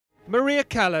Maria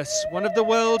Callas, one of the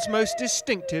world's most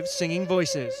distinctive singing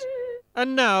voices.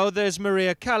 And now there's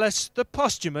Maria Callas, the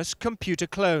posthumous computer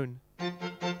clone.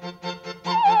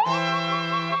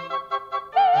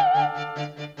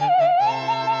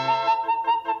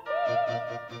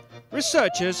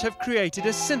 Researchers have created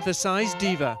a synthesized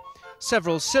diva.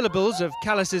 Several syllables of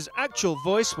Callas's actual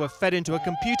voice were fed into a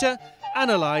computer,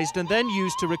 analysed and then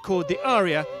used to record the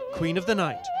Aria, Queen of the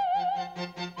Night.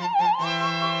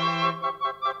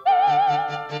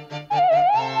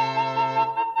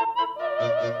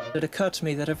 It occurred to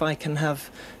me that if I can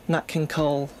have Nat King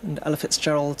Cole and Ella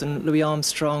Fitzgerald and Louis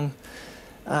Armstrong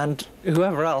and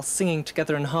whoever else singing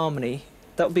together in harmony,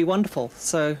 that would be wonderful.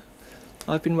 So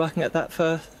I've been working at that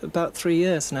for about 3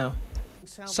 years now.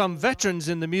 Some veterans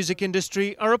in the music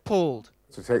industry are appalled.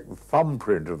 To take the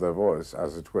thumbprint of their voice,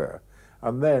 as it were,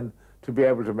 and then to be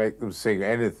able to make them sing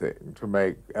anything, to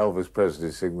make Elvis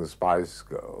Presley sing the Spice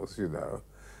Girls, you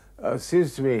know,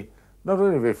 seems to me not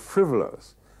only very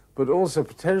frivolous, but also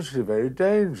potentially very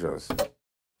dangerous.